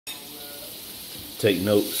take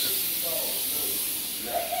notes.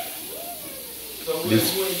 So when you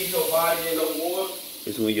get your body in the water,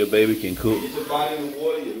 it's when your baby can cook. Get your body in the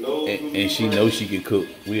water, your nose. And she knows she can cook.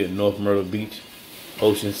 We at North Myrtle Beach,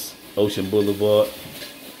 Ocean Boulevard.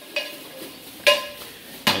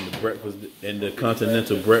 And the breakfast and the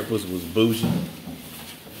continental breakfast was bougie.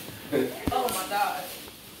 Oh my God.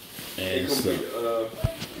 And so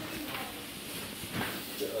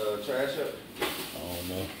trash up. I don't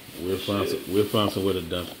know. We'll find somewhere to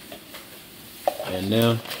dump it. And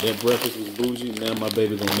now that breakfast was bougie. Now my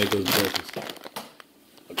baby gonna make us breakfast.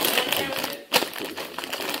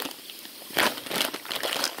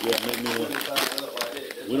 Yeah, make me one.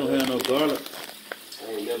 We don't have no garlic.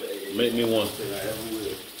 Make me one.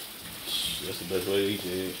 That's the best way to eat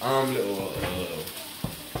your eggs. Omelet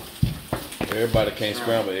or everybody can't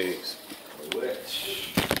scramble eggs.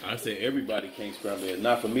 I said everybody can't scramble eggs.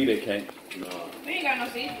 Not for me, they can't. No. We ain't got no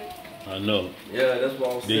seasoning. I know. Yeah, that's what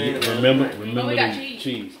I was saying. Remember we got the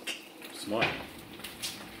cheese. Smart.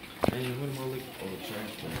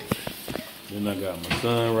 Then I got my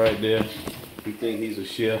son right there. He think he's a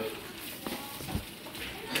chef.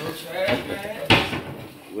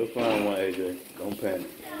 We'll find one, AJ. Don't panic.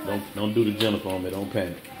 Don't do the Jennifer on me. Don't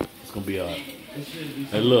panic. It's gonna be alright.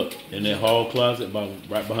 Hey, look, in that hall closet,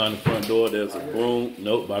 right behind the front door, there's a broom.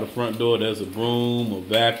 Nope, by the front door, there's a broom, a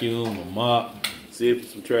vacuum, a mop. See if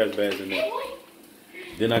there's some trash bags in there.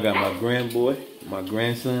 Then I got my my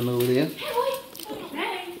grandson over there.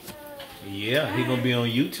 Yeah, he gonna be on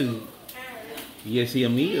YouTube. Yes, he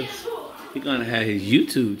is. He gonna have his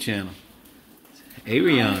YouTube channel.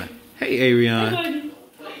 Arion. Hey, Arion.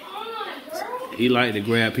 He like to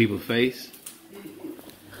grab people's face.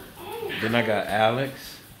 Then I got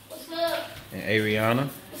Alex and Ariana.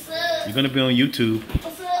 You're gonna be on YouTube.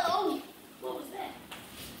 What's up? Oh, what was that?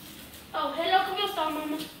 Oh, hello, come on, Star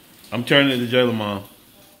Mama. I'm turning it to Jalah Mom.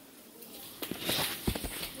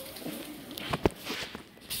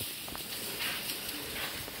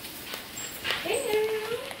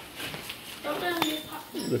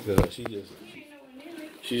 Look at her. She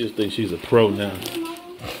just thinks she's a pro now.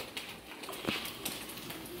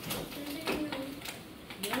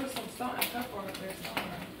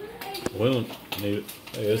 Well, maybe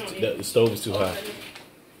the stove is too high.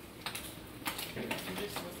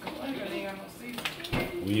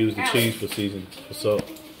 We use the cheese for seasoning, for salt.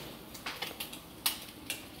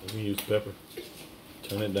 We can use pepper.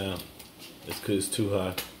 Turn it down. It's because it's too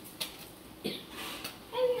high.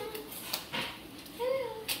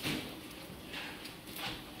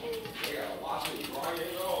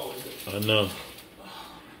 I know.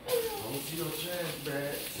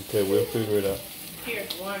 Okay, we'll figure it out.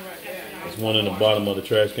 Here's one right there. There's one in the bottom of the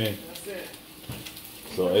trash can. That's it.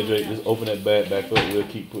 So AJ, just open that bag back up. We'll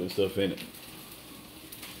keep putting stuff in it.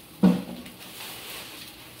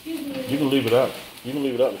 You can leave it out. You can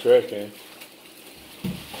leave it out in the trash can.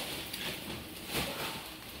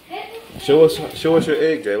 Show us your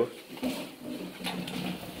egg, Jalah.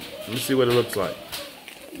 Let me see what it looks like.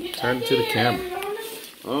 Turn it to the camera.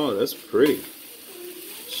 Oh, that's pretty.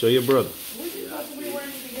 Show your brother.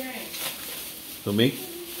 For me? Why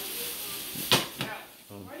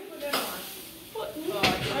you put that on?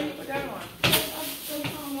 Why you put that on?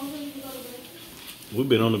 We've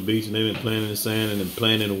been on the beach and they've been playing in the sand and then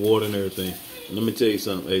playing in the water and everything. And let me tell you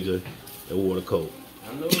something, AJ. That water cold.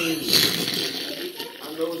 I know it's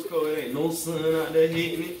cold. There ain't no sun out there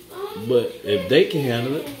hitting it. But if they can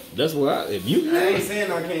handle it, that's what if you I ain't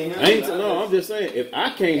saying I can't handle it. No, I'm just saying if I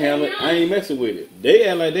can't handle it, I ain't messing with it. They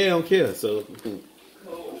act like they don't care, so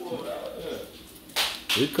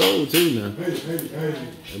it's cold too now.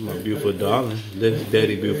 That's my beautiful darling. That's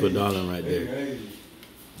daddy beautiful darling right there.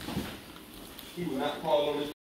 He would not call on his